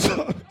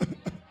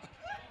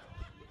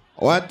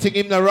One thing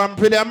him the run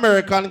with the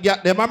American girl.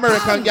 Them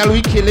American girl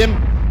we kill him.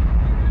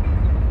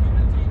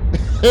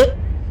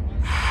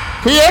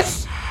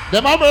 Yes,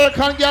 them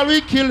American girl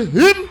we kill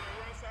him.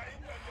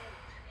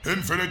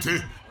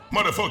 Infinity.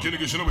 Motherfucking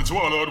nigga, you know it's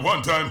Warlord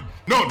one time.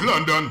 North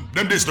London.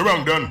 Then this the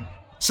wrong done.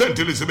 St.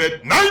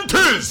 Elizabeth.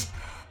 90s.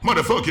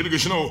 Motherfucking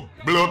nigga, you know.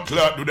 Blood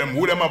clot do them.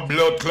 Who them a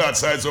blood clot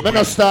size up? Let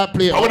us start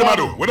playing. What them I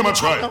do? What them I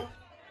try?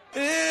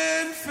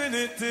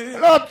 Infinity.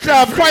 Lord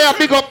trap, fire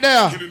big up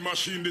there. Killing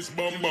machine this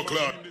bomber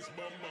clot.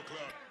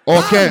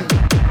 Okay.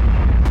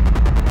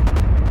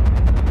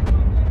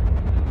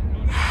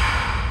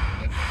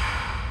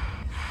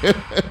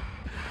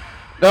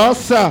 No,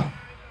 sir.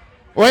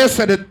 Well, you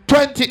said the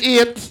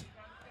 28th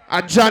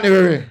of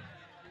January.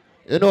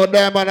 You know,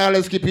 Diamond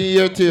always keep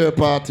year to year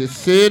party.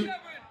 See?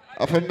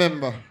 I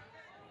remember.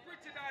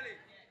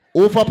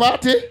 Who for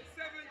party? 7th of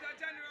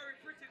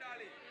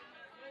January,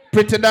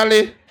 Pretty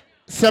Dolly.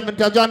 7th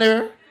of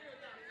January.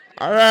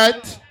 All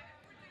right.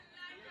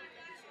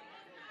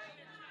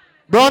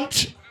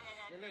 Brunch.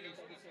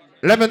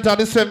 11th of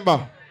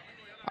December.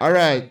 All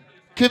right.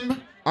 Kim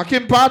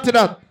party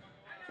that.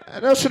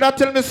 You should have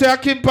tell me say a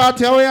Kim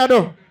party. How you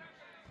do?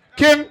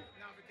 Kim,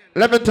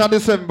 11th of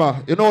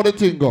December. You know the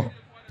thing go.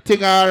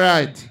 Thing all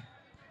right.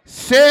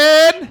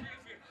 Saying,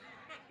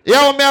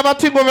 yeah, we have a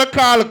thing we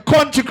call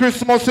Country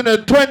Christmas in the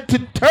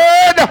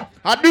 23rd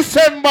of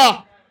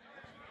December.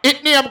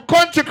 It named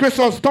Country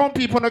Christmas. Some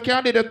people no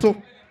can't do that too.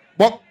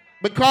 But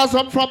because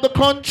I'm from the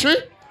country,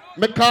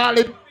 we call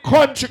it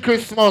Country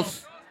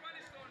Christmas.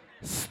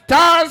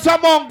 Stars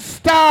among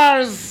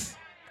stars.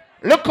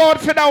 Look out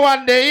for that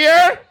one day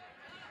here.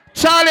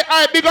 Charlie,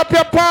 I big up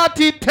your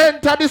party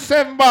 10th of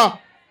December.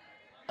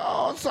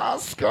 Oh, so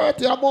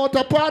skirt your amount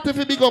of party if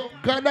you big up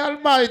God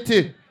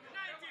Almighty.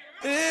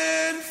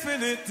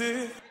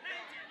 Infinity.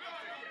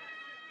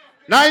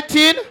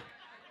 19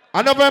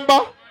 of November.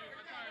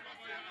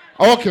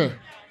 Okay.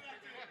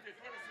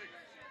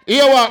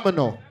 Here what me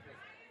know.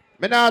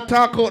 Me not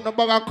talk out no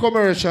bag of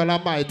commercial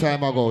on my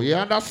time ago. You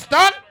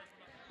understand?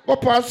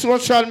 Up on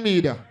social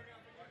media.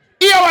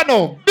 Here what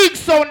know. Big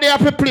sound they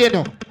have to play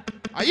now.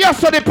 And yes,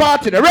 so the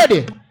party, they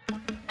ready?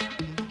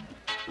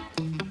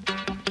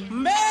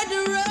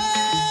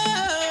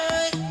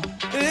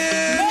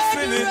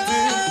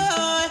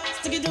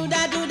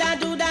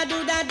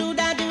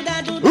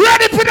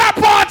 Ready for that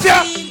party?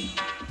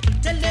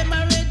 Tell them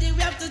already,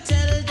 we have to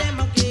tell them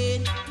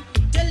again.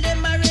 Tell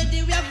them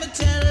already, we have to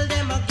tell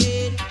them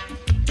again.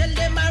 Tell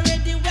them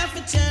already, we have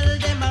to tell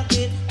them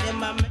again.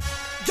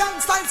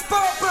 Gangsta is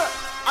purple.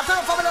 I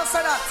can't family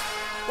say that.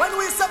 When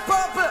we say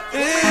purple,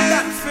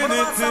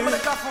 Infinity.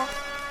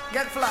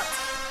 Get flat.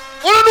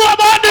 What do you know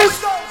about this?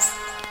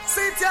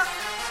 See ya.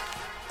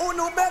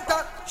 Uno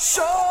better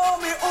show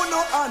me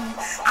uno and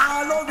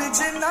all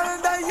original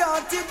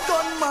diatic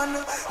gunman.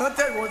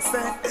 Tell what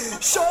say.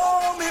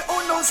 Show me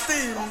uno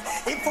still.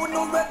 If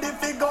uno ready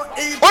figure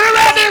it. Uno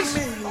ready?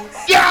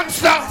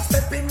 Gangster.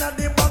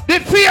 The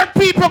fear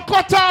people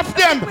cut off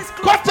them.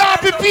 Cut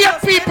off the fear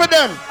people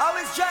them. How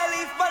is dry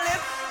leaf for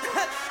lip?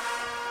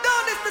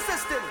 Don't this the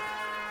system.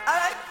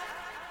 Alright.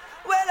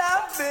 Well,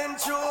 I've been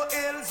through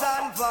hills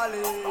and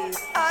valleys.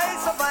 I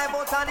survived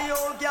out of the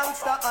old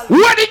gangster alley.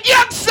 Where the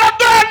gangster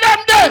girl them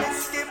then?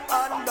 Skip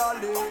and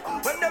dolly.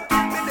 When them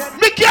pick me then.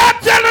 Me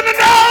can't tell you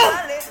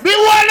now. Me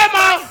want them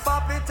off.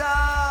 Pop it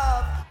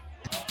up.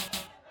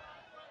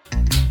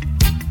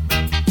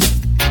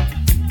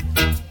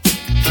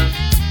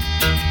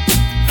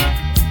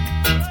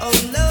 Oh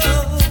no.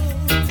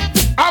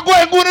 I'm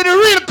going to go to the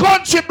real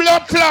country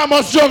blood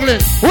clamors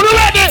juggling. Who you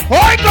ready?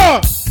 How it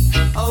go?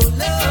 Oh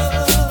no.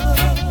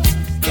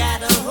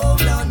 Gotta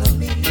hold on to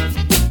me.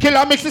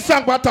 Killer mix the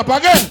song back up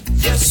again.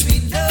 Yes, we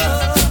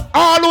love.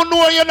 All who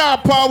know you're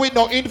not power with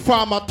no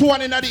informer. 2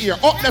 one in the ear.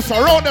 Up there,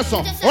 sir. Round there,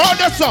 sir. Round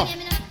there, sir.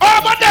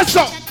 Over there,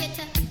 sir.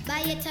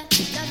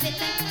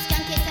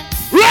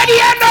 Ready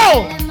and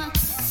now.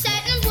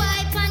 Certain boy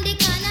on the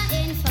corner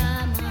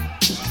informer.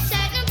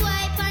 Certain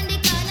boy on the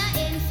corner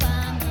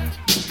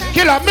informer.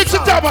 Killer, mix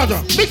it up,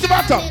 brother. Mix it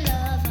up.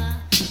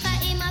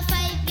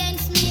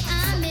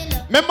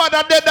 Remember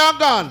that dead and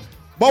gone.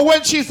 But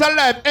when she's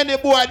alive, any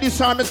boy this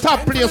time, me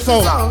stop play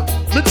sound.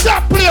 Me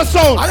stop play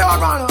sound.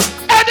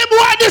 Any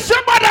boy this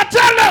your mother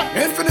tell them.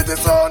 Infinity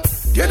sound,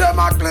 give them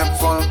a clip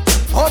full.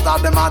 Out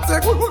of them and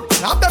take,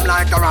 have them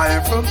like a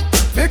rifle.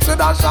 Mix with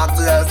a shot,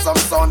 yes, some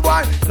sound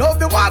boy. Love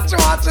the watch,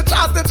 chatty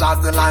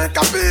like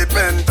a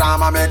peeping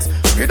time a mix.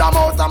 With a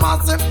motor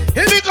massive.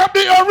 He pick up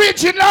the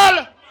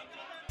original.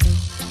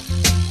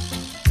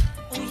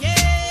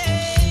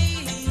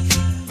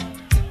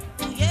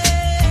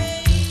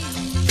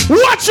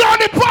 Watch on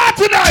the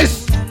party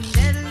nice.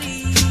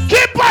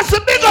 Keep us a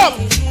big up.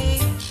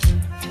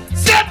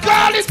 Same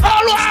call is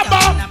all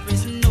over.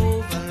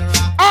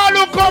 All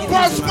who come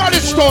from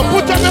Spanish store,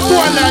 put on the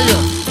phone there.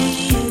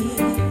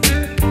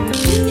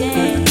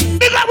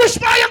 Big up which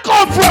man you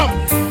come from.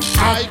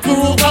 I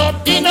grew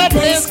up in a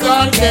place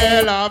called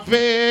De La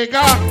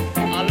Vega.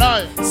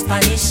 Alive.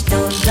 Spanish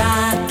store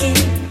rocking,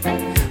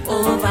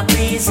 over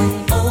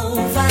blazing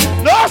over.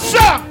 No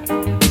sir.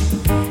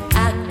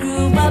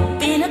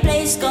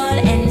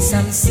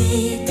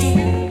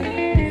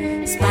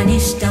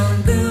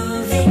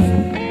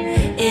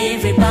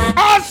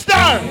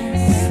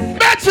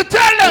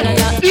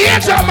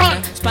 danger,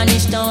 man.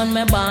 Spanish town,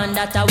 me born,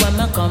 that's where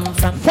me come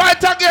from.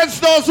 Fight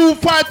against those who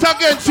fight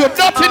against you.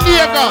 Dirty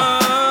nigga.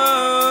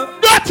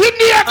 Dirty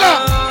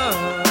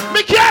nigga.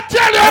 Me can't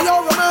tell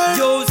you.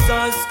 Yo,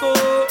 Sasko.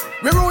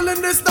 We're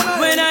rolling this time.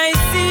 When I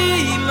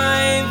see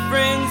my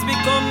friends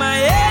become my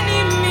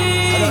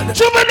enemy,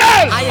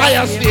 Juvenile.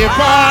 I stay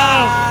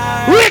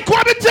far. Rick,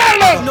 what me tell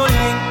them? no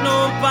link,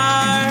 no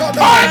bar.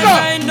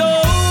 I I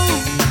know.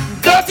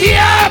 Dirty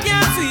up.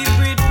 Can't sweep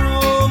with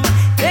broom.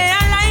 They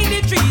are like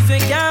the trees we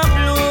can't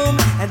bloom,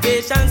 and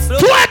they shall slow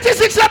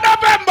 26th of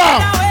November.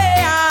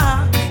 away.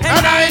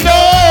 And I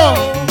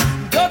know.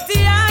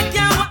 Dirty I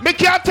can't. Me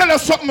can't tell you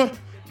something.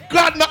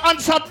 God no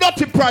answer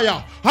dirty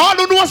prayer. All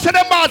who know say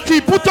the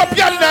marquee, put up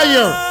your hand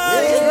here.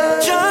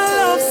 Your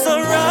love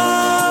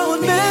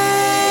surround me.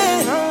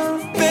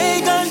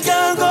 Pagan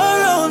can't go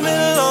round me.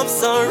 Love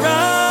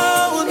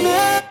surround me.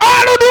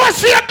 All who know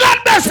say God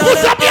bless,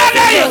 put up your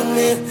hand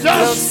here.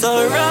 Love Just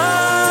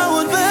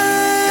surround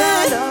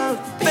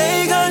me.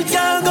 Pagan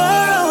can't go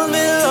round me.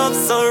 Love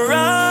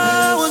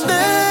surround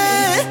me.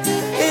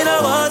 In a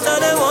water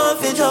they won't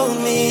fit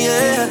on me.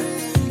 Yeah.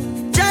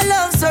 Your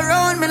love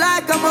surround me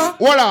like a moon.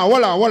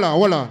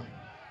 Hold on.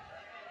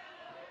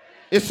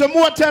 It's some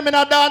more time in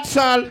a dance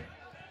hall.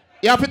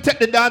 You have to take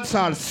the dance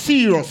hall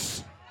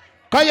serious.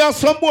 Cause you have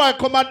some boy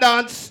come and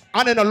dance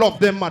and then love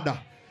them mother.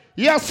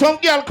 You have some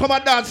girl come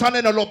and dance and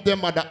then love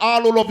them mother.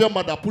 All who love your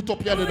mother, put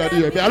up your hand in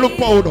the air. May I look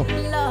proud.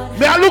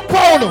 May I look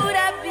proud.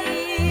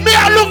 May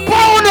I look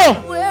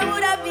proud. Where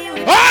would I be?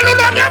 All who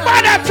love your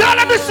mother, tell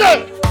them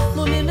this.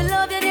 Mommy, me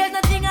love you, there's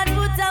nothing I'd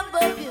put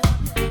above you.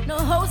 No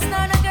house,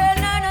 nor no girl,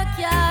 nor no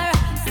car.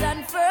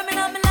 Stand firm in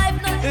my life,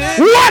 no.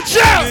 Watch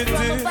out!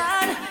 From a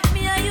barn,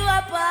 me and you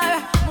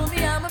apart.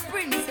 Mommy, I'm a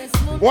princess.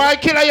 Mommy, Why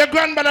kill your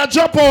grandmother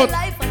jump out?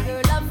 life a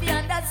girl, I'm be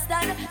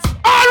understand.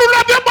 All who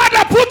love your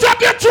mother, put up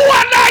your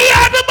 200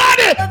 here,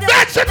 everybody.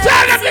 That's the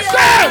time of the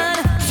same.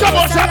 Some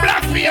of us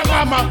black for your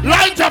mama,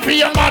 light up for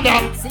your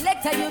mother.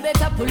 Selector, you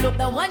better pull up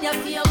the one you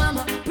for your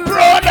mama.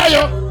 Proud of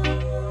you.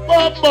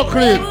 Bumbo Where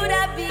clean. would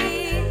I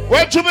be?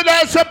 When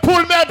Juvenile say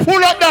pull me,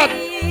 pull up that.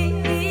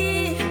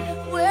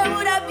 Where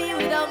would I be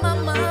without my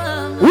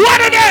mama?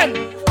 What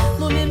again?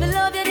 Mommy, me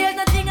love you, there's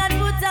nothing I'd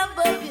put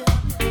above you.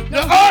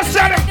 The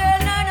ocean. Girl,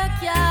 nor no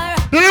car.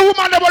 The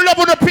woman never love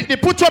you to pick the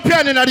put your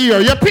pen in the ear.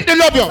 You pick the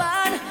love you.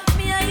 Barn,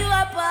 me and you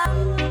apart.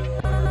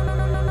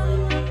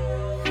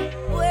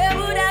 Where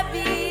would I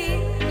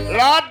be?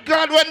 Lord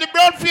God, when the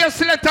brown face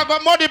selector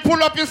got money,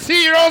 pull up your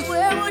serious.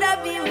 Where would I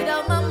be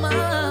without my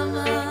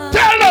mama?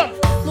 Tell them.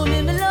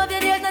 Mommy, me love you,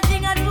 there's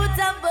nothing I'd put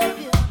above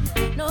you.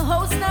 No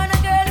house, nor no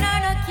girl, nor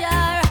no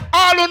car.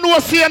 All who know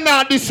say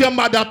now this your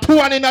mother, 2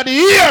 and in the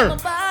ear.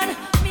 Barn,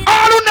 me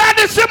All who know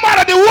this your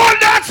mother, the whole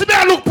dance me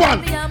a look pon.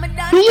 and my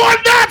dad. The whole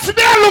dance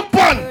me a look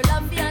pon. Girl,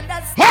 I'm be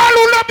understand. All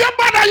who love your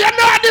mother, you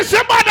know this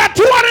your mother,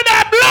 2 and in the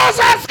blouse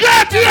and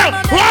skirt here.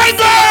 Why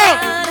go?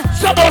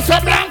 Some of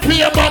us blank for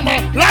your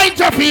mama,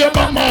 light up for your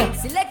mama.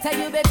 Selector,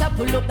 you better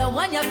pull up the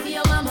one you for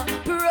your mama.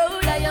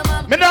 Proud of your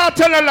mama. Me not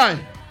tell a lie.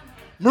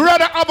 Me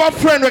rather have a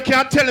friend who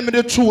can tell me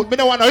the truth. Me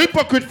don't want a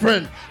hypocrite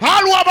friend.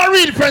 All who have a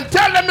real friend,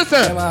 tell them me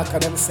say.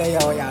 Them say,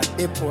 oh yeah,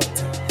 deport.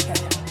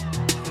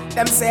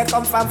 Them say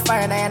come from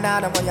fire and I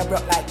know when you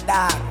broke like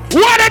that.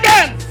 What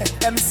again?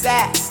 Them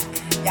say,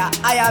 yeah,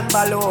 iron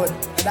balloon.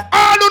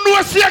 All who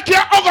know say you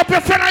can't hug up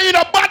your friend and you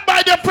know bad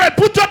by your friend.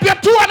 Put up your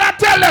 2 and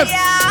tell them.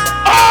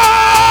 Yeah.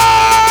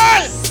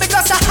 Oh!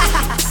 Because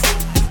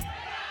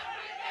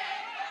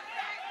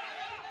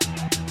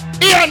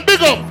Ian,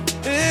 big up.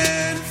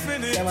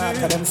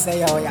 them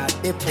say, oh yeah,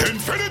 deport.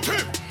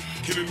 Infinity.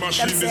 Killing Them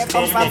machine say is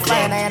come from bomb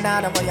fire and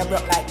I know when you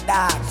broke like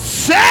that.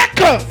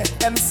 Second.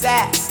 Them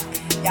say,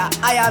 yeah,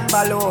 iron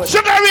balloon.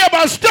 Sugar Ray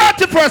about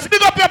 31st.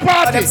 Big up your But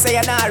party. them say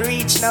you're not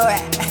reach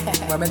nowhere.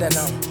 What me don't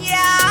know?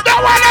 Yeah. No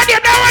one on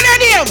him, no one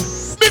on him.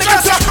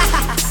 Because of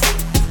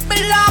Me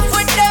laugh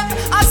with them.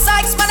 A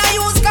Sykes man I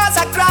use cause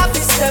I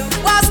graphish them.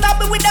 Why stop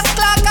me with them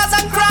clock cause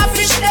I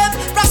crayfish them.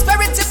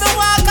 Prosperity me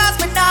want cause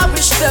me now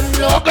wish them.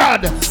 oh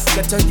God.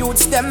 Get to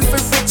use them for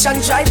rich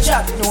and dry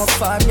jack. No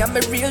farm, you're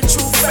my real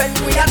true friend.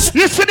 We are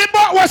You see the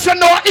boat was you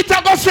know it a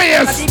go say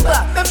yes.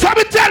 So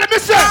me tell me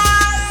say.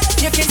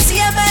 you can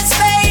see a man's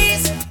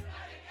face.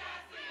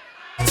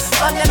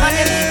 On them and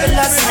the people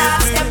are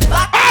snaps them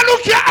back. I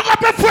look here, I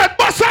got my friend.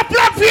 Bust a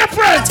black for your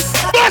friend.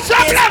 Bust a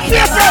black for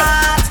your friend.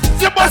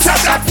 You bust a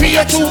black for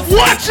your too.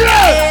 Watch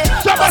it.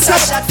 So bust Bust a a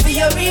shot for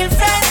your real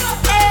friend.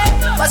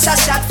 Bust a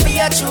shot for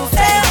your true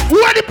friend.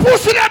 when the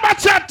pussy them a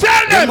chat,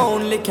 tell Them them.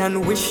 only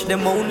can wish,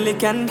 them only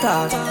can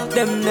talk.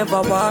 Them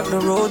never walk the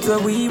roads where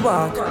we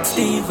walk.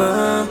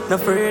 Steven, not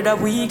afraid that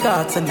we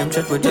got. And them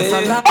shit with just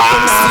a lot.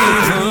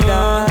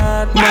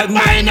 Bad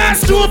mind and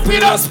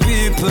stupid us.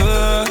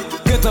 People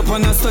get up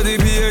and study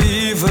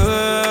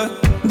behavior.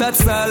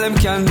 That's all them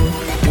can do.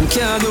 Them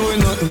can't do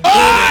nothing.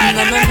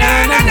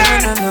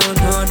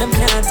 No, them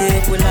can't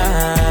take we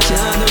life.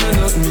 Can't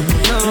do nothing.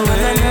 No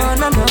way.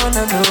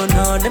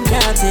 No, them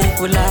can't take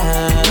we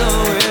life. No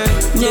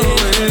way.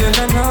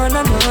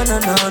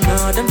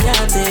 No, them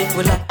can't take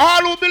we life.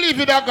 All who believe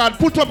in of God,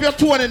 put up your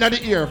two in the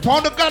ear.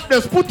 Found the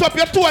goddess, put up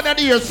your two in the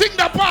ear. Sing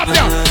that part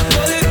there.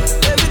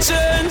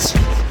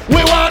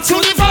 We want to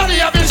the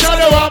valley of the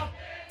shadow up.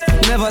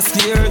 Never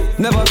scared,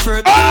 never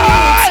fret.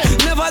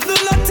 Never do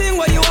nothing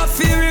where you have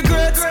feel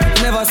regret.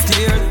 Never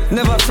scared,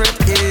 never fret.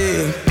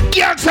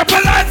 Yeah, accept a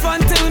life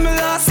until my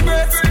last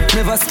breath.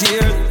 Never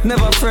scared,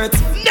 never fret.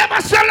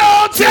 Never sell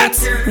out yet.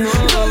 No.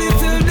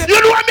 You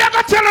know what me I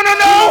got telling you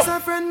now? Miss a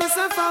friend, miss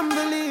a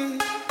family.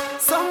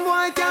 Some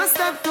boy can't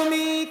step to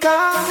me,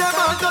 cause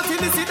never nothing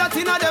to see that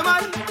in a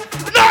man.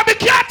 No, me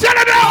can't tell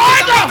you now.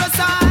 I go.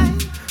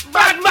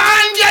 Bad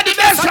man, get the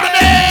best of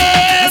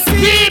this.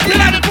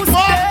 People at the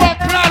football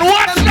club.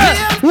 Watch that.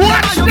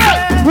 Watch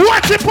that.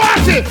 Watch the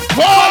party.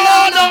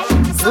 Oh, no.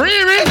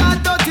 Really?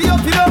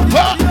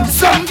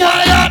 Some boy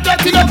are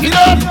dirty up,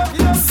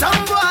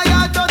 Some boy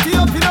are dirty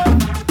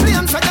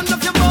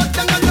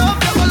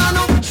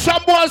up,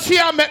 Some boys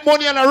here make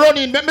money and are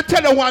running. Let me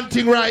tell you one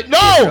thing right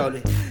now.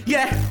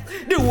 Yeah,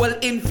 the whole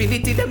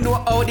infinity, them know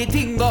how the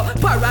thing go.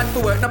 Parrot to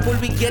work, no pull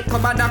we get,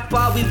 come and knock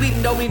power we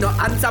window, we no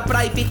answer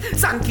private.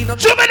 Sanky no.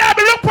 Jimmy,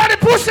 look for the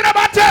pussy them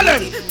and tell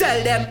them.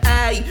 Tell them,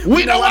 hey,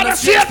 we don't wanna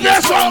see it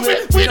this on me.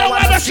 We don't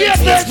wanna see it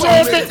this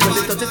on me.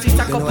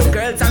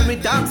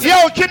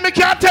 Yo, kid, me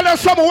can't tell you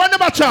something. When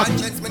them a chat.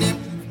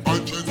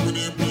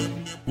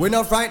 We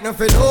not frightened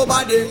for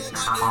nobody,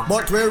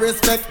 but we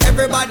respect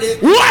everybody.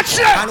 Watch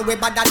it! And we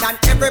better than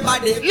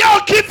everybody. Yo,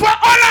 keep for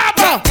all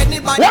over.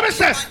 Anybody. What me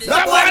say?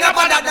 No boy no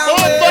better than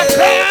we.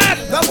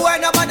 No boy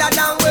no better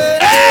than we.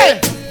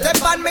 Hey!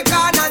 Step on me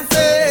can and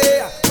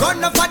say,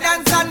 run up for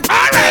dance and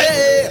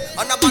play.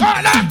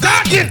 Alright!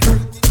 Talking.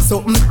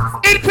 So,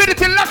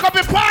 Infinity lock up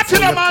a party,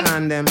 no man.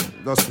 And them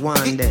just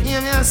one day. Hear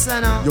me a say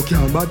now. You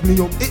can't bad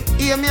me up.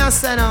 Hear me a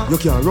say now. You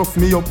can't rough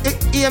me up.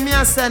 Hear me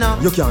a say now.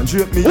 You can't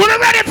drape me up. We're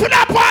ready for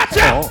that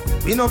party.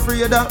 We no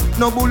afraid of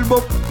no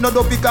bullbuck, no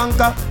dopey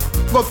canker.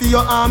 Go for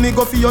your army,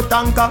 go for your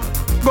tanker.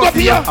 Go for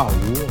your ow.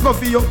 Go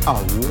for your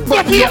ow.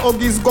 Go for your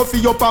huggies, go for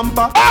your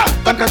pamper.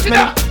 Come touch me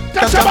now.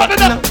 Touch your button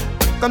now.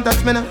 Come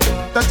touch me now.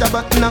 Touch your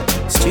button now.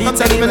 Come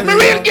touch me now. Me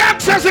real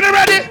gangsters in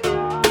ready.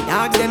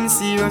 Dog them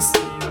serious.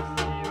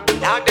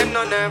 Dog them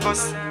no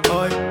nervous.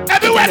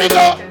 Everywhere they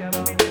go.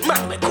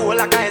 Man, me cool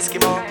like a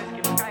Eskimo.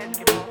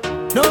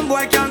 No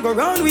boy can go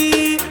round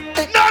we.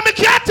 No, me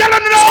can't tell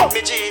them no.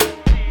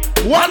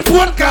 One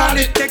phone call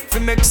it. Take to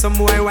make some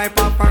boy wipe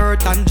up her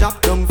hurt and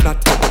drop down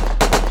flat.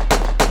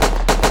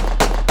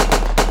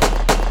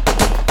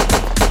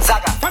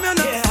 Saga. From your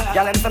nose.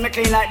 Y'all them say me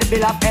clean like the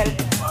bill of hell.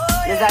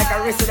 It's like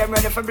a wrist them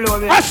ready for blow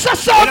me. I saw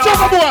something,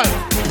 boy.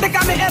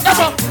 Because me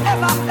ever.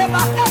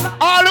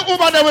 All the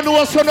women that we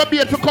know son of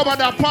beer to come at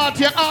that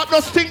party out no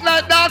stink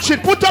like that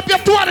shit. Put up your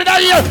 200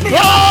 a year.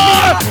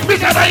 Oh,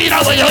 because I eat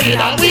away your ear.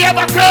 We have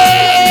a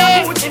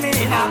claim.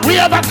 We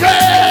have a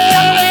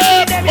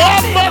claim.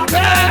 Oh my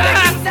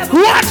God.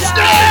 Watch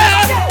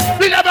that.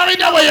 We never eat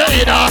away your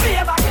ear.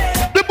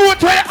 The boat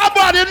where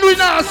about the new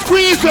now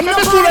squeeze. Let me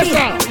see the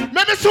start.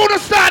 Let me see the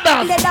start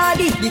down. The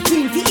daddy, the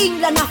queen for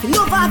England, have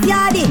love of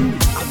yardy.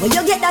 And when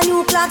you get the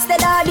new clocks, the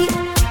daddy.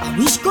 I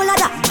wish color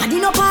that, and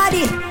in no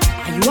party.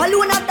 Are you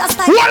alone at that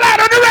time? Well, I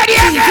don't ready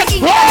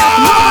again.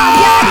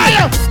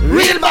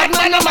 Real bad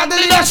man, I'm a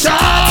little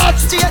shot.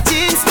 Straight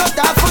jeans, not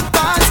that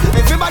footpath.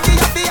 Everybody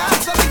have the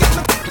answer to get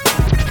me.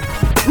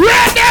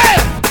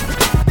 Ready!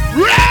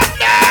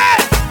 Ready!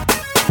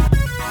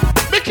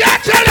 Me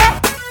can't tell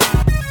you.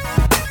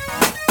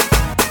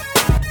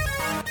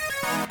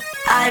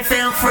 I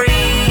feel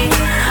free.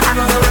 I'm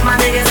over with my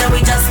niggas and we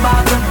just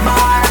bought the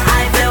bar.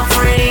 I feel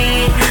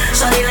free.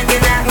 Shorty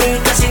looking at me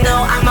cause she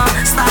know I'm a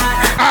star.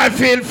 I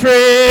feel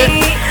free.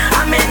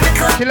 I'm in the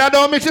club. Killer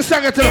don't make you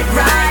sing it to them.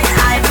 Right,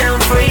 I feel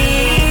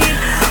free.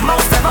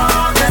 Most of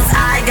all cause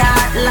I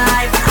got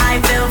life.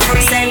 I feel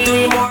free. Send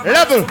 3 more.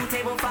 Level.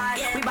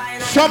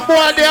 Some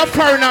boy they are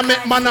foreigner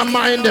make man and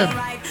mind them.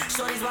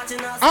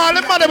 All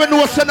the money we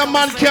know say a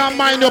man can't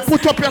mind you.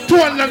 Put up your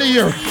 200 a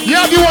year. You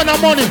have you want the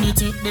money.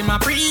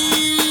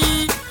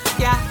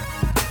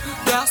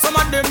 Yeah, some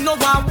of them know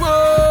what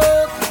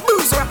work.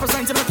 Booze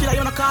representing the killer,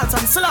 you know,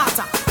 Carlton,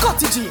 Slaughter,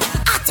 Cottage,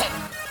 Ate.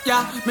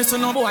 Yeah, me say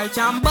no boy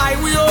can buy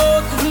we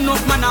out. No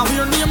man a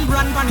wear name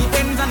brand pan the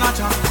ends and a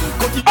jack.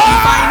 Cookie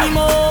find him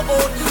out.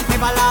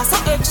 Never last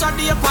a extra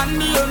day upon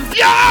the end.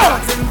 Yeah!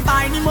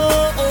 Find him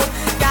out.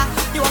 Yeah,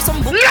 you are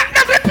some book. Let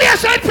them repair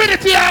some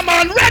infinity,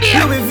 man. Ready?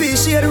 Louis V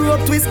shade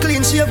rope twist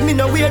clean shave. Me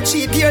no wear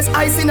cheap ears.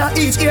 Ice in a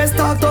each ear.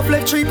 Stalked up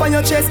left trip on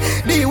your chest.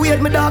 The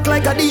weird me dark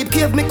like a deep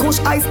cave. Me kush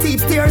ice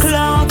steep stairs.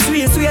 Clock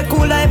sweet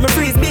cool like me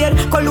freeze beard.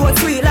 Cologne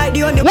sweet like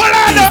the only. Me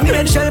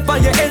and shelf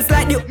on your ends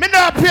like the. Me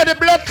not play the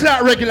blood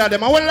clot regular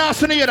them. I will last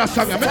to hear that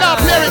song. Me not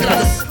play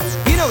regular.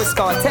 You know it's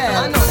cartel.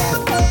 I know that.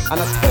 And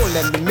I told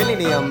them the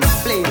millennium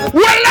flavor.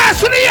 Well,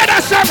 last to hear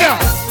that song.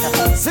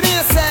 So me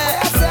say,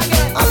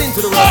 I've been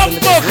to the road. Oh,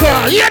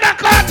 Boca. Hear that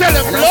cartel.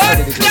 The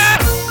blood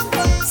clot.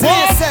 So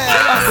me say,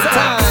 off the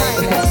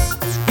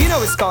time. You know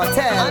it's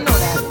cartel. I know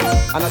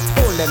that. And I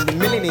told them the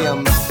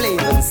millennium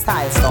flavor and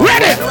style.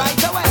 Ready?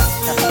 Right away.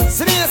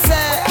 So me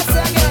say,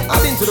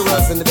 I've been to the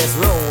worst and the best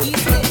road.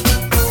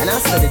 And I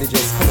studied the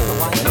just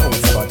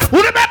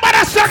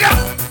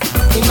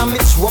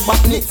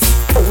Badniks,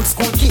 old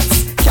school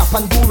kids, cap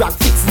and do rag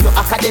fix, no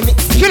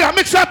academics. Killer,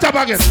 mix that up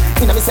again.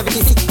 In a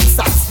 76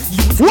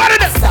 sats, what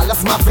is it?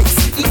 Dallas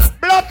Mavericks.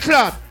 Blood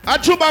clot, a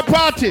Juba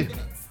party,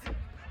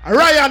 a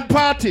Rayon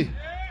party.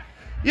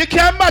 You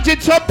can imagine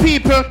some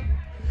people,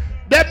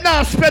 them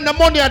now spend the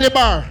money at the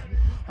bar.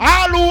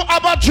 All who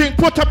have a drink,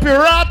 put up your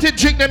ratty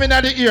drink them in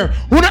the ear.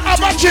 Who don't have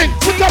a drink,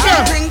 put up your...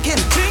 I'm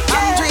drinking.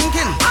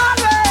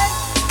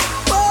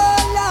 Oh,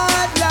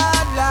 Lord.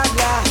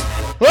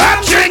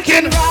 I'm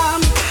drinking.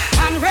 Rum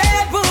and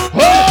Red Bull.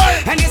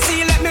 Oh. And you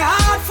see, let me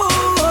heart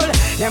full.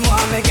 Them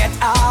want me get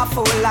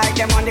awful. Like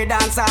them on the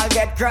dance, I'll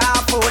get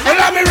crap full.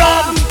 Let me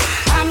rum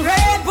and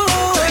Red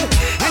Bull.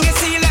 And you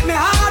see, let me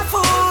heart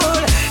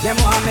full. Them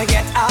want me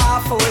get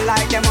awful.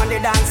 Like them on the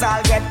dance,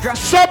 I'll get crap.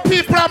 Some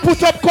people have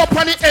put up cup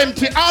and it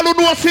empty. All who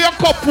know see a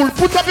cup full,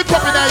 put up your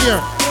cup in the ear.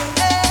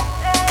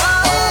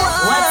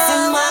 What's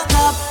in my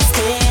cup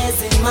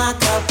stays in my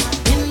cup.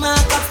 In my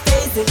cup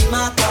stays in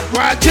my cup.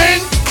 What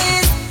drink?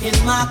 In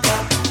my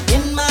cup.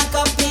 In my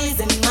cup is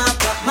in my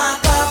cup. My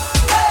cup.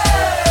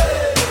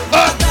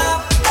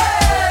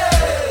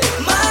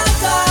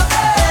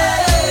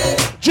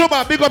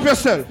 Juba, big up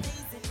yourself.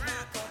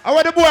 I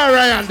want the boy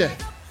Ryan there.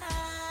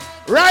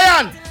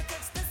 Ryan,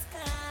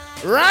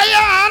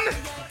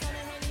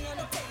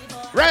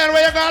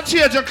 where you gonna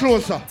change your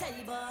clothes, sir?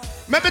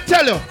 Let me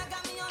tell you,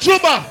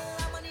 Juba,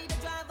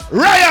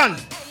 Ryan,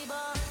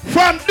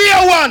 from day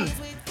one.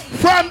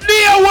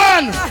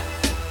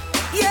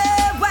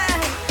 Yeah,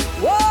 well,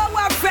 whoa,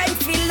 our friend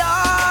feel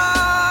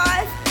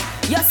life.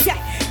 You say,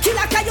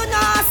 killer, can you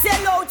not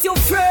sell out your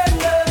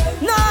friend?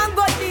 No,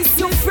 God, this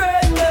your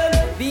friend.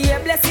 Be a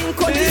blessing,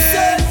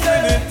 condition.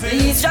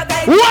 Please, your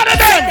guy. What are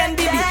they?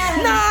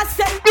 Nah,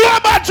 send.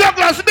 Global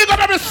jugglers, big up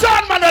every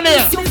son, man, on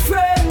here. Your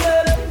friend.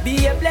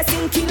 Be a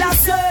blessing, killer,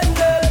 son.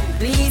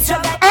 Please,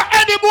 your guy.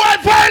 Any boy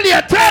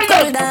violate, tell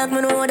them. Dog,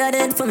 me know what that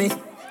did for me.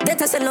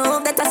 That I say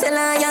love, that I say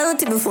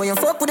loyalty. Before you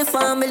fuck with the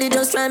family,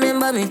 just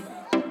remember me.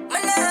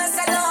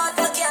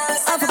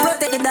 I for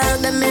protect the dog,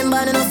 them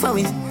member enough for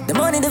me. The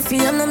money, the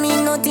fame, no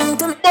mean nothing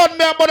to me. But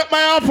me, I put up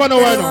my arm for no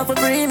one.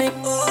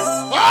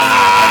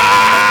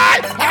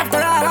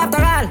 After all,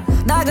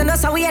 dog, you know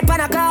so we had pan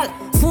a call.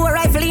 4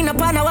 rifle in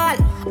upon a wall.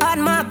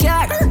 On my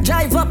car,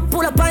 drive up,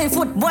 pull up on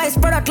foot. Boys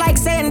spread out like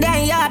saying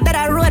damn yard that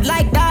I road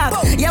like dog.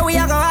 Yeah, we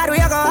are go hard.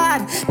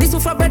 This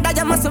one for bread that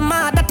you must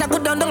mad. That I go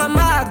down a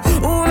mark.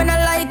 Who me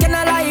not like and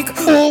I like.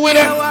 Who with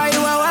it? Why,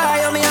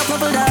 me a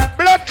couple dog.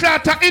 Blood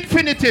clot to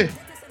infinity.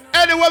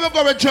 Anywhere we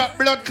go, we drop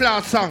blood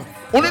clot song.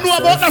 You know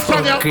about that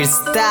song, yeah?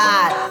 Crystal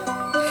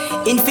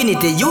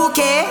Infinity UK.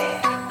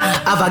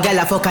 Have a gal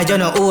a fuck a you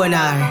no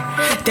owner.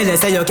 Tell you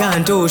say you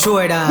can't too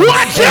sure that.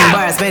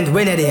 Embarrassment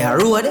when they are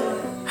road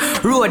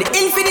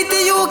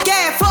Infinity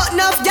UK. Fuck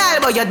enough gal,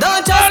 but you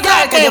don't trust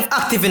gal. Cause you're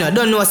active, you know,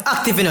 don't know us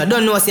active, you know,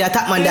 don't know say a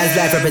top man dance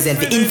life represent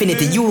for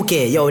Infinity UK.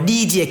 Yo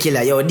DJ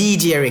Killer, yo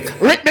DJ Rick.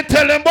 Rick, me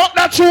tell them about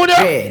that tune there.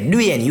 Hey,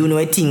 Dwayne, you know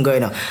a thing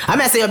going on. I'm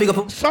gonna say you big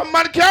up. Some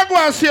man can't go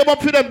and see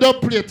about for them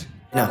dub plate.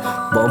 No,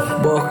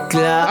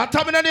 Buckler. I'm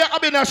talking in the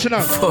Abbey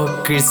National.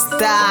 Fuck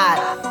Crystal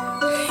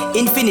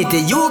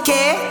Infinity UK.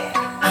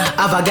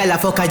 Have a gal a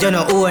fuck a you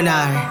no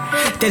owner.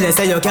 Tell you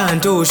say you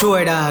can't too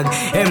sure dog.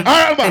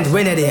 And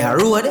when they are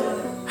road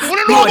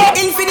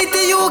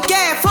Infinity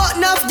UK. Fuck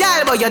enough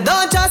gal, but you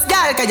don't trust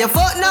gal. Cause you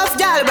fuck enough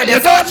gal, but you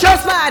don't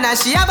trust man. And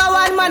she have a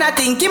one man, I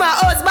think him a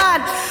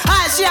husband.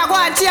 And she a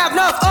one, she have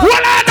enough.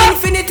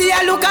 Infinity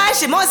a look and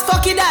she must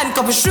fuck it down.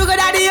 Couple sugar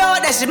daddy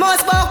out there, she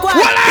must fuck one.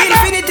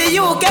 Infinity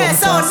UK,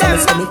 so them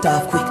me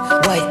talk quick.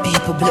 White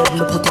people blood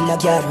me put in a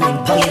gathering.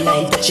 High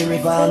line, touch the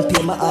river and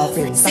pay my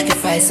offering.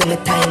 Sacrifice my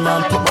time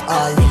and put my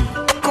all in.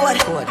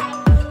 Code.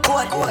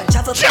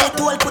 Travel play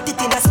tool, put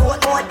it in a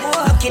sport mode.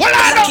 Looking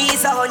at the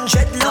keys,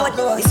 100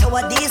 load. It's how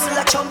a diesel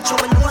a chump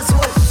through a nose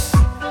hole.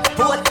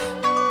 Boat,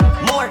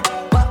 more,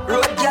 but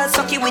road girl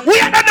sucky with we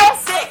are not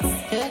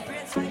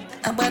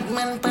a bad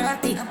man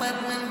party. Tell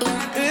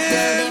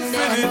them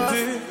they enough.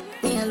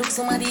 Me a look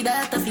somebody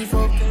that a fi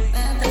fuck.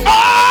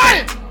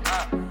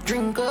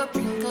 Drink up, a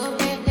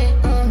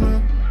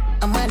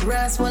mad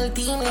brass whole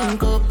team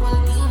link up.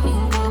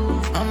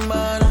 I'm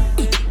bad,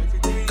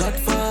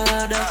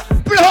 Godfather.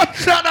 Blood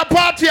shot a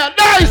party,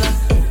 nice.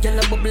 Y'all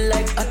a bubble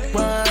like hot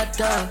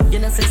water. You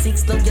know say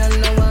 6 love, y'all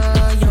know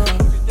why you.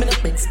 Me no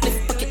big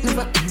split pocket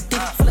never empty.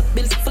 Full of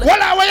bills, full of.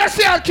 Well, when you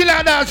see a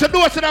killer dance, you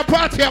do it in a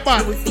party,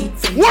 man.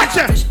 Watch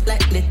it.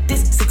 Like let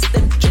this 6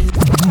 them.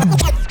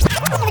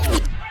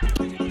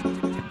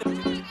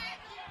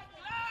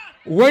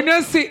 When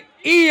you see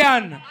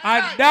Ian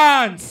a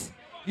dance,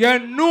 you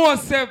know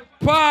say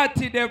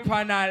party dey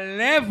on a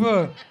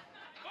level.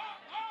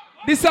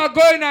 This are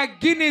going a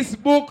Guinness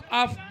Book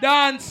of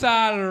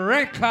Dancehall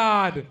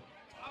record.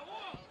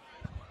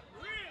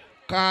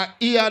 Cause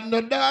Ian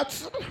no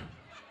dance.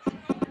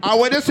 And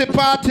when you say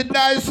party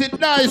nice, it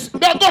nice.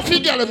 Don't go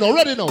figure it now,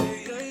 ready now.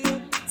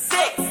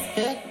 6.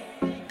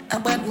 A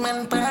bad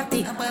man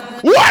party.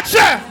 Watch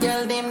it.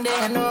 Girl them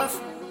they enough.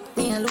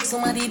 Me a look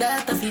somebody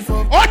that a fi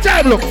fuck. What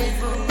time look?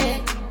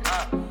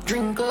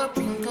 Drink up.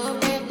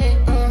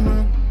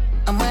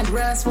 A mad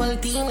Grasswell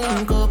team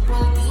in cup.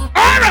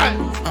 Alright.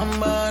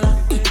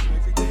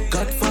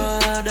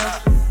 Godfather.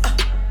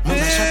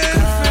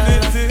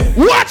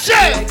 Watch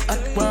it!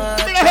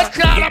 Blood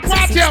clot,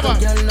 party,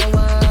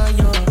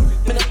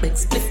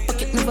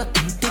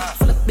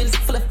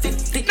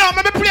 no,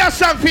 let me play a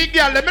song for you,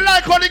 girl. Let me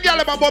like all the girl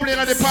about bubbling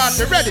at the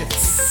party. Ready?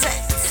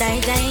 Die,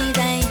 die,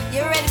 die.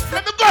 You ready?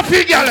 Let me go for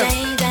you, girl.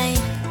 Die, die.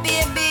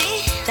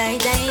 Baby. Die,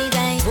 die,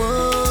 die.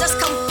 Whoa. Just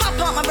come pop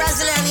out my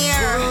Brazilian here.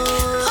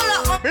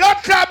 Hold up. Blood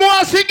clot,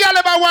 boy, see girl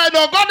about why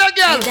no. Go the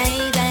girl.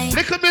 Die, die.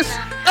 Look at this.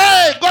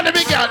 Hey, go the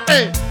big girl.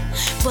 Hey.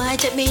 Boy,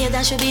 take me here,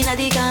 that should be in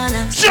the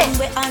corner. Sure.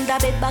 We under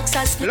bed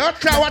boxers. Blood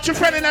clot, watch your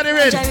friend in the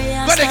rain.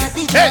 Go the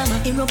hey.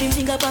 Him rub him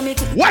finger for me.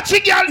 Watch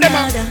it, girl, them.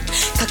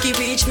 Cocky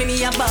reach me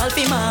a ball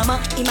for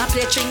mama. Him a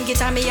play string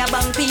guitar, me a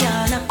bang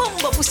piano.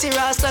 Bumbo pussy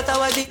rasta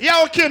tawadi.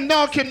 Yo, Kim,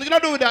 no, Kim,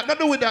 don't do with that. Don't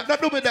do with that.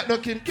 Don't do with that, no,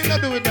 Kim. Kim,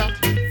 don't do with that.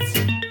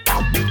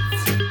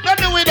 Don't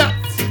do with that.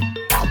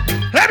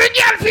 Let me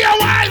girl for your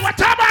wife. What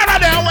about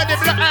there? When the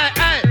blood,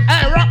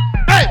 hey, rock.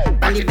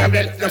 Bang it, bang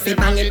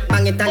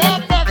it,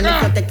 again. And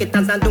if you take it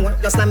as a door,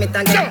 you slam it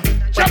again.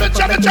 Chop it.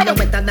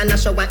 Wetter than a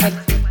shower head.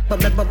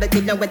 Bubble,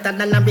 till you wetter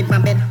than a river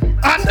bed.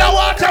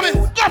 Underwater, me.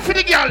 Go for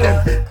the girl,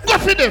 them. Go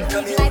for them.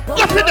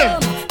 Go for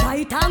them.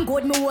 Tight and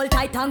good, me hold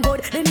tight and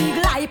good. The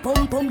eagle eye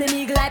pump, the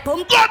eagle eye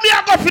pump. Go me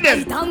and go for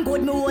them. Tight and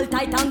good, me hold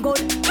tight and good.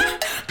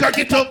 Cock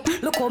it up.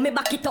 Look how me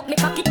back it up, me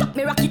cock it up,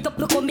 me rock it up.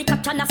 Look how me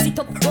catch and I sit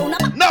up. Round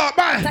about. No,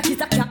 man.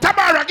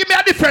 Tamara, give me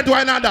a different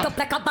one and that.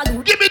 Like a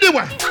balloon. Give me the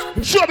one.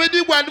 Show me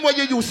the one where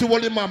you used to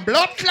hold him man.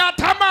 Blood clot,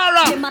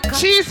 Tamara.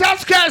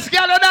 Jesus Christ,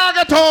 girl, and I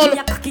get all.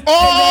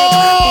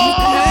 Oh,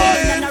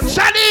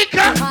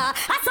 Shanika.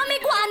 I saw me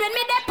go on when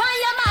me dep on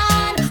your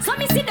man. So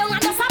me sit down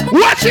and just a book.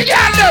 Watch it,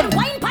 girl, them.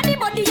 Wine pan the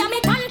body and me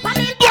tan pan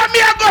it. Go me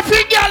and go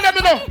for girl, them,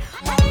 you know.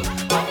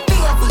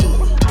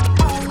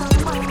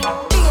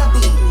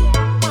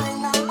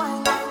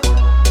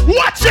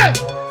 Watch it.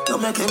 You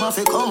make him have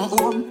to come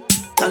home.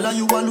 Tell her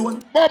you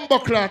alone. Bumbo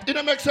clot. It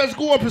don't make sense.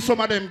 Go up with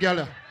some of them,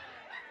 girl.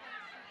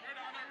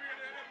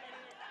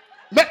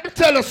 Let me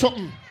tell you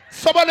something.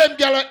 Some of them,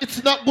 girl,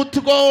 it's not good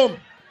to go home.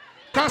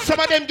 Because some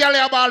of them, girl,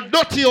 have all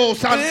dirty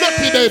house and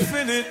dirty bed.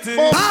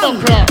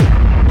 Bumbo clot.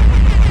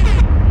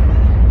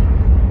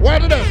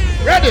 What are they?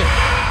 Ready?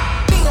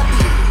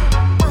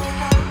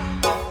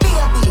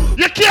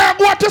 You can't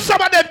go to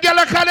some of them,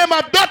 girl, because them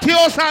have dirty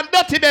house and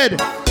dirty bed.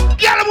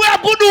 Girl, we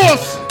have good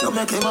house. You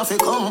make him have to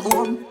come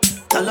home.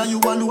 Tell her you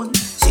alone.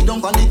 Sit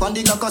down on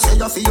the clock and say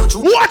you feel your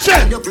truth. Watch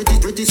it. You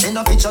pretty, send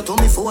a picture to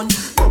me phone.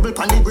 Bubble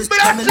pan the grist,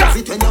 tell me love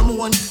it when you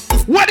moan.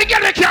 What the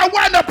girl can't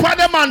wind up on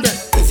the man then?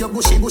 If you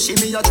bushy,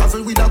 me a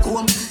travel with a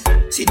comb.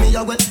 See me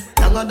a wet,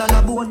 longer than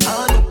a bone.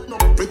 No,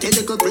 pretty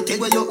little pretty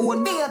where you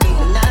own.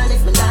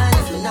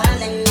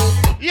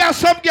 Yeah,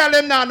 some girl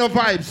them now no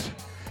vibes.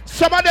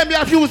 Some of them you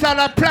have used on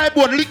a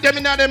plywood, lick them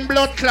in them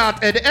blood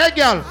clot head. Hey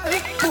girl.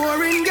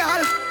 Boring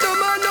girl, no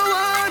man no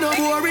one, no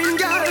boring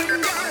girl.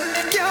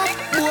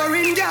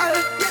 Boring girl.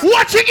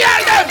 Watch it,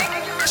 girl, them.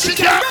 She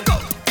can't.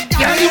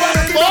 Girl, you are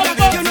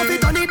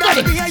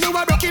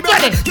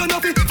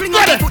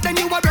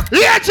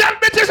yeah, tell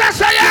me this is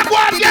say you go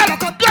on, girl.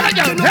 Go on,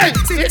 girl. Hey,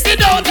 you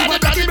know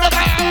that the brother.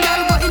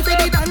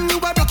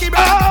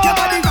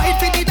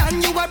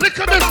 Look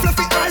at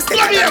this.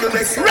 Come here.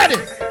 Ready.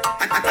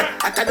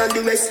 I can't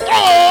do this.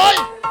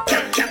 Oh.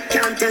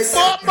 Can't test.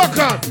 Oh my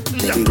God.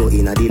 Let me go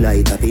in a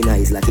delight up in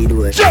eyes like it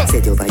do.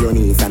 Set you for your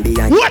knees from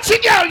behind. Watch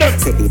it, girl, them.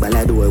 Set the ball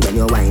a door when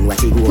you wine,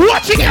 watch it go.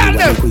 Watch it, girl,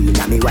 them. Queen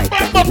and me wife.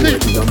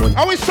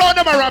 I we saw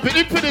them a rapping.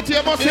 Infinity,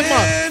 you must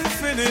man.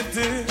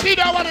 See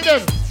that one of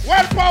them.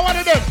 Well power one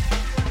of them.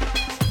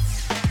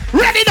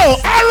 Ready now.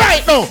 All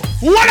right now.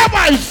 What a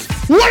vibes.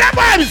 What a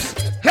vibes.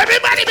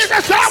 Everybody be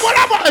a song. What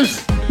a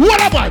vibes.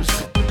 What a vibes.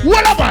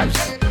 What a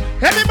vibes.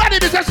 Everybody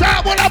be a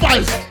song. What a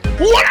vibes.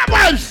 What a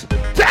vibes.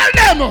 Tell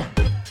them.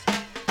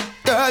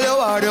 Girl, you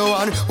are the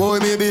one, oh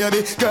me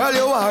baby. Girl,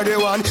 you are the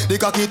one. The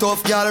cocky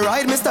tough girl,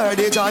 ride me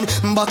sturdy John.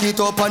 Back it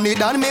up on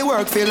it and me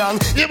work for long.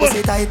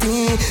 Pussy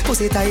tighty, your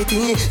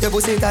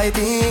pussy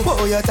tighty.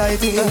 Oh, you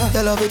tighty, you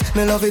love it,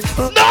 me love it.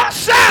 No,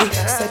 sir.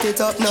 Set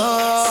it up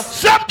now.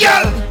 Some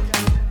girl.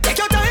 Take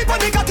your time on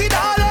the cocky,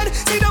 darling.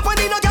 Sit up on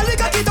the no girl, the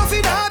cocky tough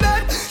in her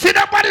bed. Sit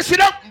up, buddy,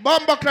 sit up.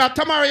 Bumbo clot.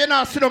 Tomorrow you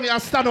not sit down, you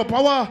stand up.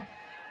 Power.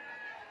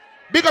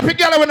 Big up your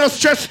girl when you're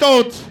stressed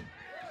out.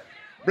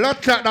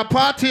 Blood clot, the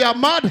party are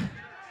mad.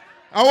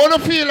 I wanna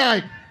feel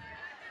like.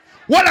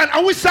 Well, and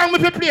I wish song we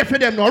play for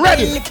them now.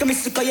 Ready? Lick me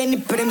sick of your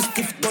nipple, them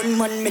stiff gun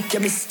man. Make you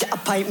miss your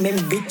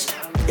appointment, bitch.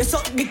 You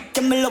suck dick,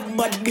 you me love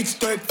bad bitch.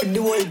 Twerk for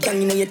the whole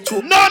gang in your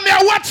throat. No, me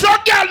I watch your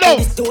girl though.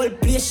 This the whole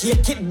place,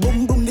 shake it,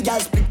 boom boom. The girl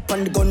split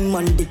on the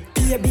gunman dick.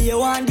 Baby, you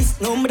want this?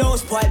 No, me don't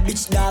spoil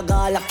bitch dog.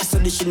 All like so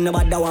this shit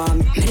nobody want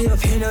me. Me never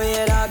feel no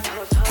way dog.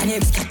 And you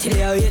got to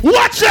the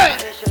watch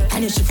it.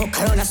 And you should fuck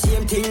around the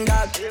same thing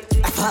dog.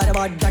 I thought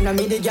about that, and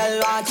me the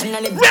girl want.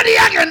 Ready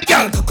again,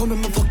 girl. Come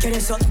and fuck your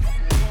ass up.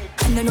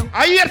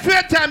 I hear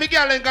fair time, the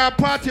girl ain't got a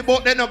party,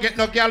 but they don't get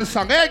no girl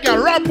song. Hey,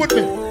 girl, rap with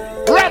me.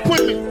 Rap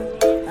with me.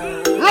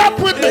 Rap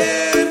with me.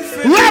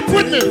 Rap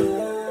with me.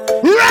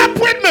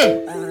 with me?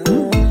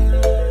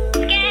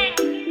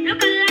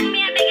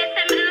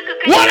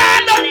 What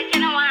are you?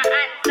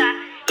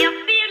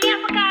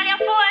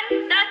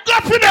 Go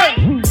for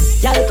them.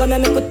 Y'all come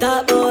and make a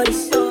talk about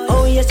this.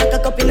 Oh, you suck a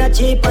cup in a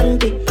cheap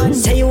panty.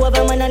 Say you have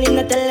a man and him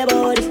not tell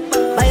about this.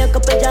 Buy a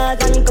couple jars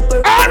and a couple.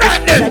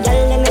 Alright then.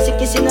 Y'all and a sick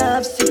kissing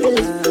half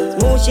syphilis.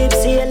 Smooth ship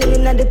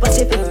sailing in the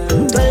Pacific.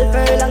 12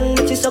 furlong,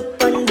 which is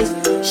up on this.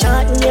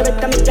 Short in your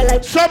bed, make your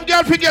life. Some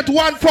girl forget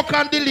one fuck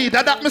and delete.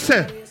 That me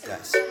say.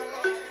 Yes.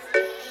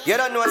 You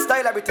don't know a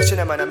style of British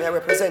man. I'm here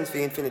represent for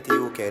Infinity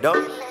UK,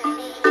 don't?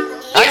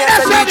 I'm here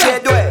to DJ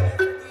Dway.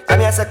 I'm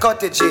here to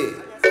Cottage.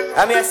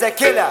 I'm here to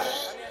Killer.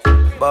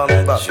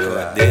 Bumba.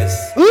 Sure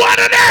this. What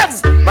of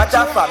them? Matter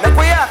of fact, make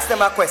we ask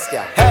them a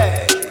question.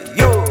 Hey,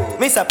 you,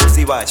 Mr.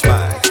 Pussy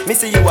Watchman. Me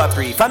see you a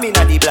brief, I'm in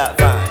a the black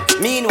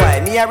van.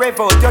 Meanwhile, me a rev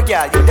out your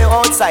girl. You the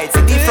outside,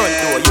 see the front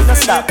door. You no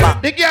stop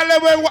back. The girl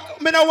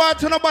me no want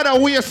to nobody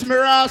waste me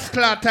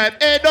rascal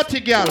type. Hey, dirty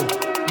girl.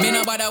 Me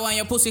no bother want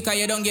your pussy cause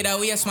you don't get a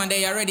waste man.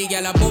 They already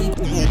girl a boom.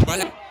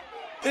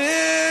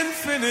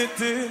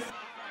 Infinity.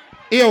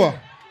 Ewa.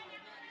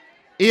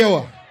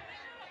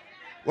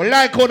 Well,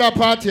 like how that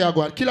party I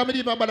go. Killer me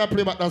even bother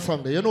play back that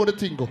song there. You know the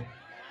thing go.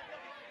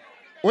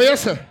 What you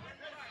say?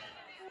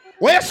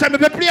 What you say? Me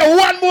play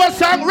one more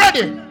song.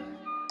 Ready?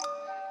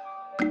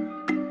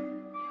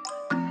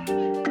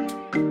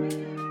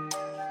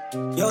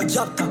 Yo,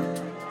 chapter.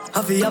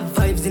 Have you have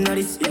vibes in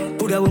this?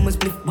 Put a woman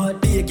split, but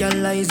be a girl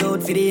lies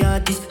out for the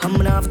artist. I'm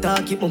gonna have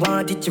to keep my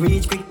want it to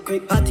reach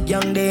quick. Hot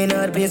young day in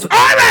our place.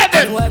 Alright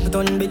then. Wipe it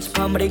on bitch,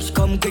 palm rich,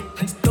 come quick.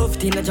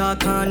 Stuffed in a jar,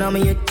 can I'm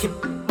a chip.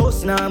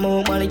 Boss now,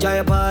 more money,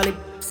 jaya pali.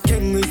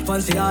 Skin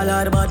response for all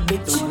our bad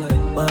bitch.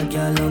 Bad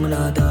girl, I'm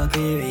not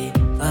talking.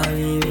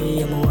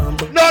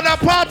 No, that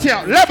party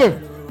level.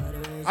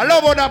 I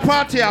love how that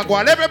party I go.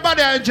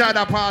 Everybody enjoy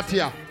that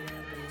party.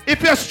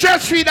 If you're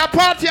stress free, that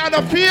party I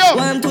don't feel.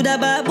 One to the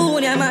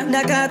baboon, yeah, man.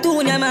 The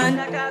cartoon, yeah, man.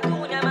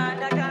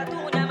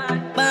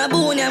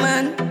 Baboon, yeah,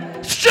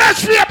 man.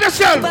 Stress free up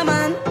yourself.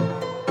 Man.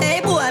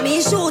 Hey, boy,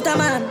 me shoot a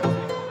man.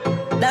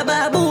 The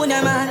baboon,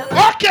 yeah, man.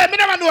 Okay, me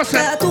never know, sir.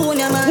 Cartoon,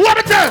 yeah, man. What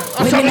me tell?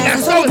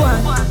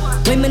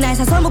 When me nice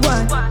as some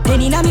one.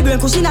 Penny na me brain,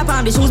 cushion up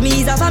on the shoes, me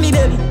is a family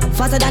baby.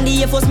 Faster than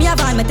the Air Force, me a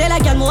van. Me tell a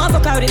girl more of a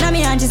crowd in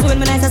me hand. She when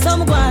me nice as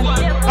some one.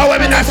 Oh,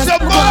 when me nice as some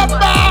one.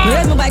 Me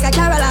raise my bike a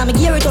Caroline, me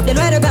gear it up, then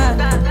ride a gun.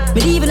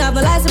 Me even have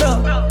no license,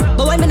 bro.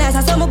 But when me nice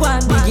as some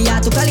one, Biggie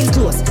had to call him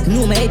close.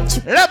 No, me head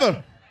chip. Level.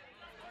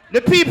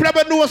 The people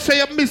ever know say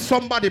you miss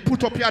somebody,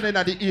 put up your hand in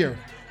the ear.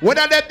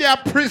 Whether they are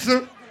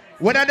prison,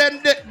 whether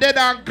they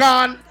are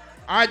gone,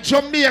 or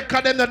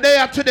Jamaica, them the day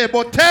are today.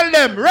 But tell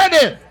them,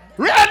 ready.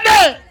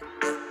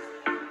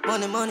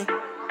 Money,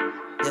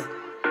 yeah,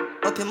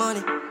 up your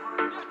money.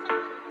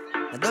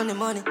 I done the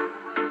money.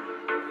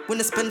 When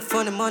I spend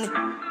funny money. I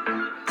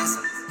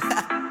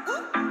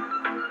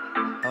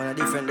want a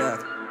different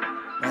dog.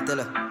 I tell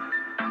her,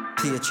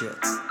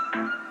 Patriots.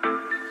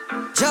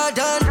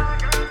 Jordan,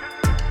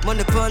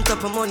 money on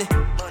top of money.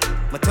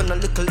 My turn a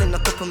little in a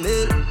couple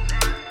mil.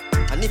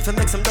 And if I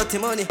make some dirty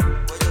money,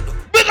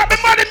 big up the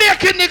money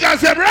making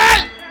niggas,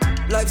 right?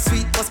 Life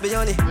sweet, must be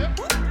honey.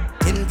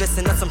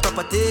 Investing in some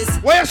properties.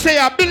 What you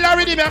say, bill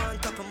already, man?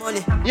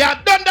 Yeah,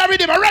 done that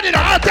already, but ready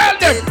now. I'll tell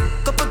them.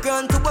 Couple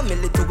grand to a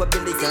million to a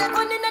billion.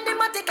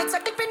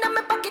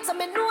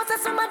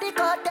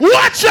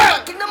 Watch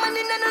out!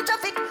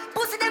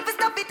 Pussy them fi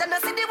stop it and I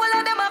see the whole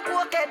of them a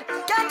crooked.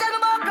 Can't tell me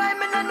about crime,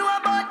 me no know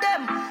about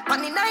them.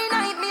 On the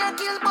 9-9, me a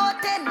kill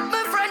about 10.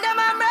 My friend them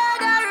a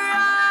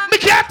murderer.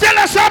 Me can't tell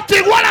her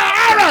something. What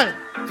alright?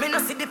 Me no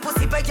see the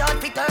pussy by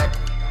yard fit hurt.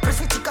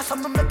 Prison chica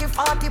some me make it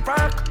 40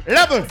 perk.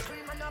 Level.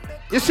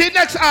 You see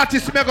next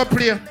artist me go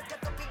play.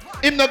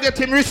 Him no get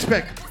him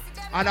respect.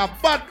 And a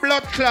bad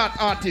blood clot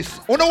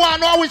artist. You don't want to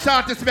know which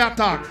artist me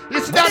attack.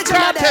 It's that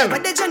cartel.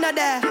 But they Jenna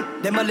there.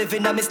 Them a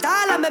living on me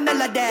style and me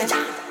melody.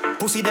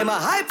 Pussy them a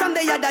hype from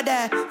the yada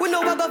there. We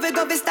know what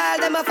go style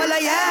them a follow,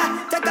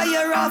 yeah. Take a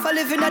year off, a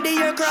living at the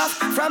aircraft.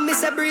 From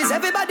Mr. Breeze,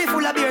 everybody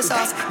full of beer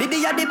sauce.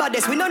 The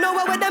baddest, we don't know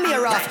what them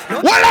here off. No,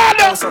 what are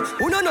those?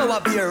 We don't know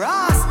what beer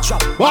ass.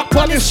 Chop walk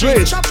on the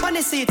street. Chop on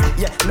the seat.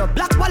 Yeah, no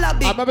black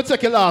wallaby. I'm gonna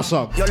take your last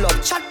song. Your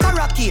love chat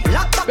parakeet.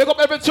 Pick up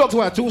every talk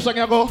to her 2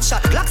 seconds ago.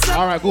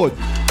 Alright, good.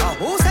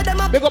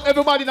 Big up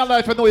everybody in our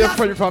life. I know you're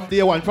friend from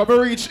day one. From we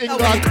reach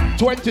England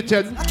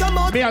 2010.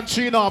 Me and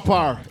Chino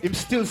apart. Him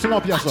still sing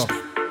up yourself.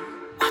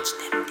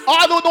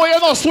 I don't know you're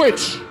not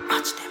switch.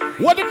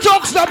 What the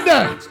jokes up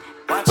there?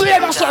 Play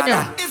that song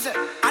here.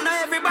 I know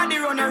everybody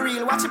run a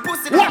reel. Watch your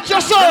pussy. Watch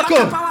your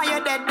circle.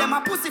 Them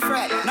a pussy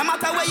friend. No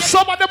matter where you.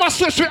 Some of them are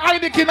switch with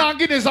Heineken and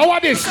Guinness. How are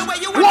this? What?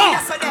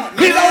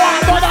 He don't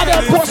want none of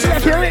them pussy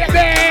if you're right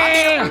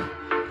there.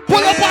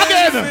 Pull up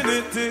again.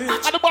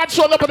 And the bad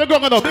show up on the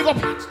ground now. Big up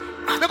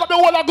the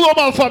whole of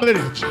global family.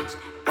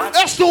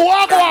 Let's do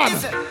one.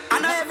 I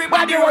know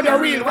everybody run a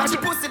reel. Watch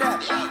your pussy there.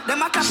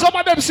 Some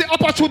of them see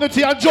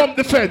opportunity and jump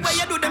the fence.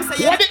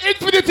 What the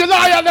infinity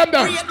lion them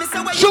there?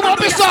 Shoot up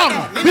the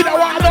song. He don't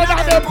want none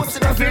of them pussy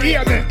if you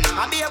hear me.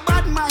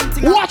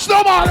 Watch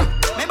no man.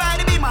 Me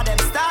body be my them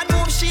start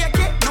move shake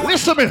it.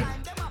 Listen me.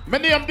 My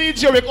name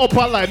DJ Rick up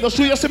online. Just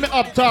so you see me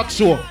up talk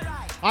show.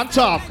 And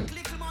talk.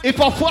 If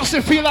a fussy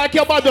feel like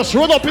your body just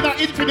run up in an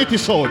infinity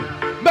sound.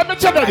 Let me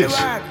tell you this.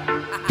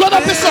 Turn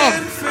up the song.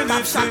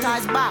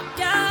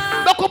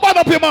 Don't come on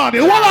up your money.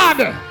 Hold on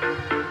there.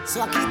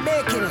 So I keep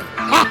making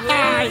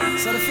it.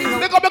 So the finger.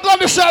 They gonna be going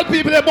to sell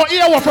people there, but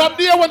here we're from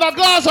there when the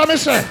glass are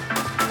missing.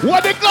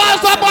 What the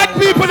glass are bad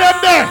people them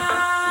there?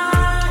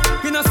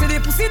 You know, see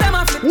the pussy them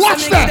a flip.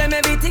 Watch that. Give them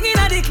everything in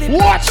a the clip.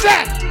 Watch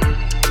that.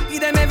 Give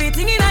them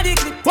everything in a the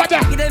clip. What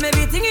that? Give them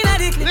everything in a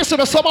the clip.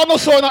 Listen, someone no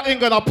sound in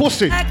England a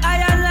pussy.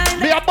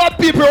 Me a bad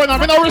people when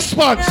I'm in a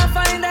response.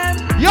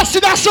 You see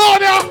that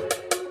sound here?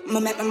 I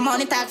make my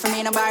money talk for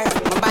me in a bar.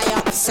 I buy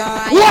up so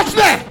what's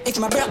that? If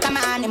my broke my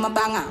hand in my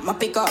banger, I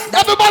pick up.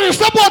 Everybody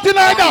stop in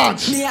our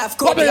dance. Me have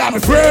What they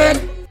have,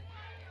 friend?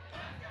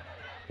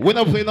 We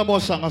not play no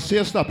more song. I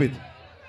say stop it.